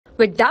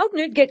With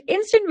Doubtnut, get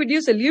instant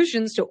video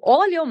solutions to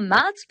all your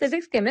maths,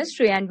 physics,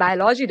 chemistry, and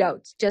biology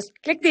doubts. Just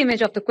click the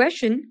image of the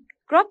question,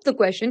 crop the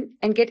question,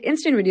 and get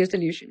instant video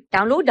solution.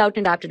 Download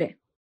Doubtnut app today.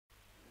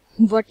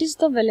 What is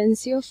the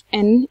valency of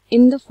N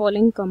in the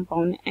following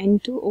compound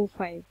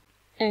N2O5?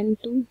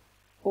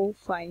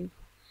 N2O5.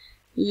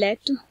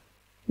 Let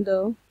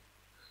the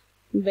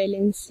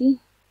valency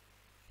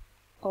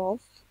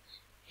of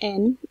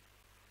N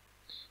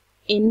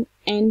in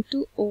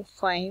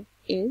N2O5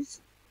 is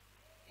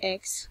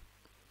X.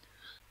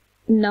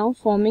 Now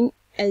forming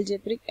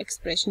algebraic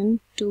expression,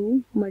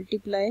 2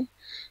 multiply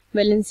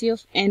valency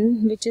of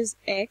N, which is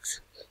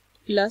X,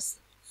 plus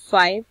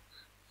 5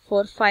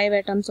 for 5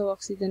 atoms of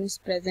oxygen is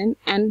present,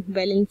 and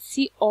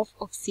valency of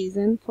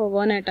oxygen for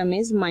 1 atom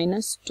is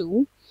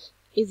 -2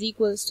 is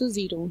equals to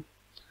 0.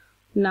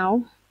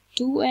 Now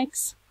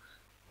 2x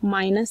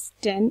minus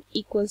 10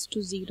 equals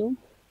to 0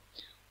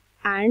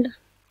 and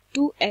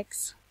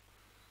 2x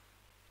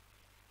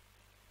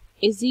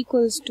is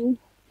equals to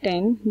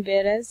 10,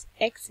 whereas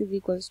x is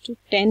equals to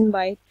 10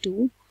 by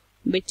 2,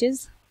 which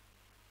is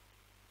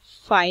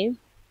 5.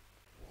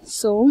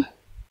 So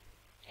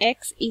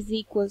x is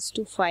equals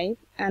to 5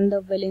 and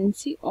the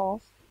valency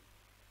of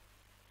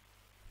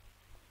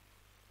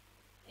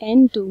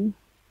N2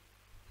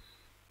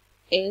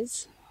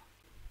 is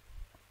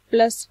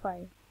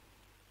 +5.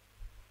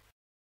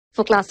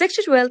 For class 6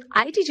 to 12,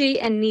 IIT JEE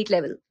and NEET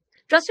level.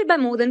 Trusted by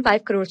more than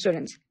 5 crore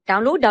students.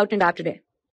 Download Doubtnut app today.